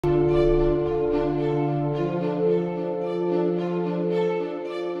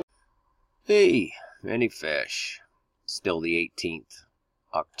Hey, many fish. Still the 18th,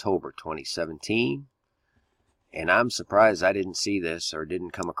 October 2017. And I'm surprised I didn't see this or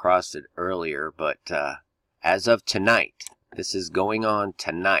didn't come across it earlier, but as of tonight, this is going on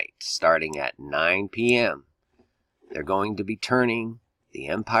tonight, starting at 9 p.m. They're going to be turning the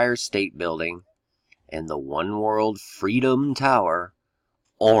Empire State Building and the One World Freedom Tower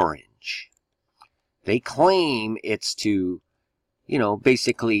orange. They claim it's to,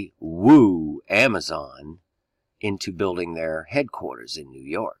 basically woo Amazon into building their headquarters in New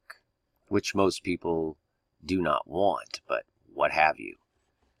York, which most people do not want, but what have you.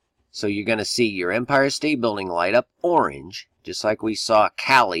 So you're going to see your Empire State Building light up orange, just like we saw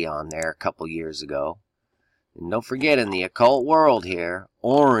Cali on there a couple years ago. And don't forget, in the occult world here,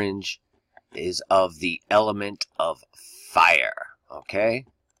 orange is of the element of fire, okay?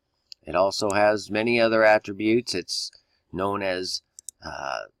 It also has many other attributes. It's known as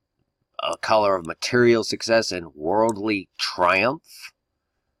a color of material success and worldly triumph,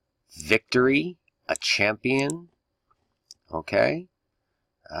 victory, a champion, okay?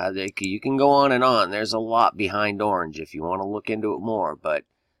 You can go on and on. There's a lot behind orange if you want to look into it more, but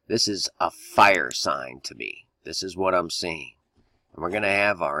this is a fire sign to me. This is what I'm seeing. And we're going to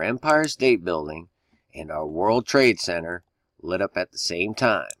have our Empire State Building and our World Trade Center lit up at the same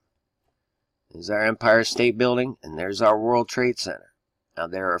time. There's our Empire State Building, and there's our World Trade Center. Now,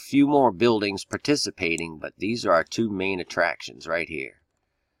 there are a few more buildings participating, but these are our two main attractions right here.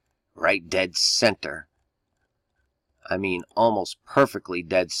 Right dead center. I mean, almost perfectly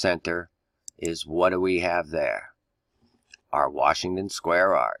dead center is what do we have there? Our Washington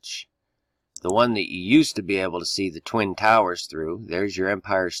Square Arch. The one that you used to be able to see the Twin Towers through. There's your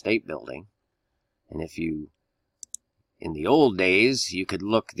Empire State Building. And if you, in the old days, you could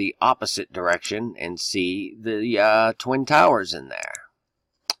look the opposite direction and see the Twin Towers in there.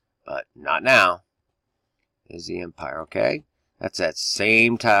 But not now. There's the Empire, okay? That's that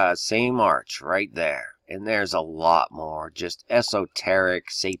same arch right there. And there's a lot more. Just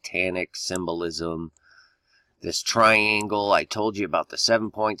esoteric, satanic symbolism. This triangle, I told you about the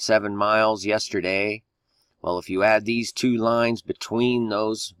 7.7 miles yesterday. Well, if you add these two lines between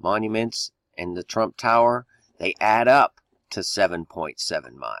those monuments and the Trump Tower, they add up to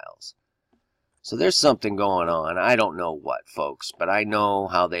 7.7 miles. So there's something going on. I don't know what, folks, but I know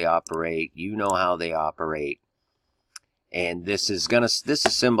how they operate. You know how they operate. And this is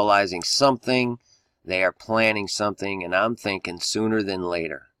symbolizing something. They are planning something, and I'm thinking sooner than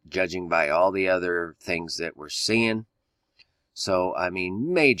later, judging by all the other things that we're seeing. So, I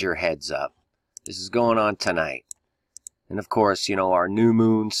mean, major heads up. This is going on tonight. And, of course, our new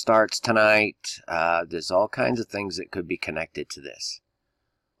moon starts tonight. There's all kinds of things that could be connected to this.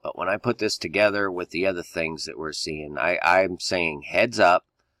 But when I put this together with the other things that we're seeing, I'm saying heads up,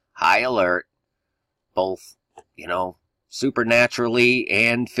 high alert, both, supernaturally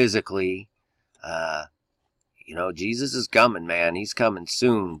and physically. Jesus is coming, man. He's coming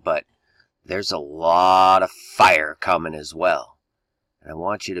soon, but there's a lot of fire coming as well. And I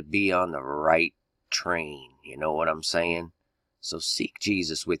want you to be on the right train. You know what I'm saying? So seek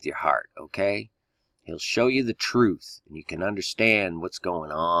Jesus with your heart, okay? He'll show you the truth, and you can understand what's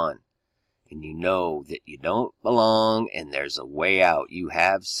going on. And you know that you don't belong, and there's a way out. You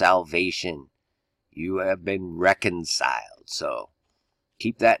have salvation. You have been reconciled. So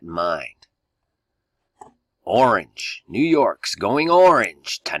keep that in mind. Orange. New York's going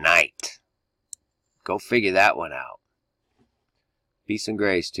orange tonight. Go figure that one out. Peace and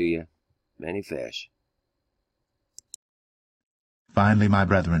grace to you. Many fish. Finally, my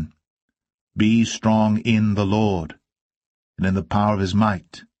brethren, be strong in the Lord, and in the power of his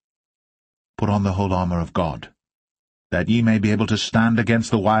might. Put on the whole armor of God, that ye may be able to stand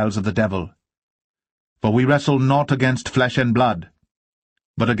against the wiles of the devil. For we wrestle not against flesh and blood,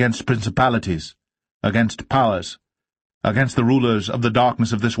 but against principalities, against powers, against the rulers of the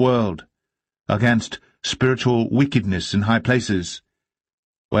darkness of this world, against spiritual wickedness in high places.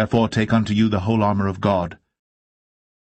 Wherefore take unto you the whole armor of God,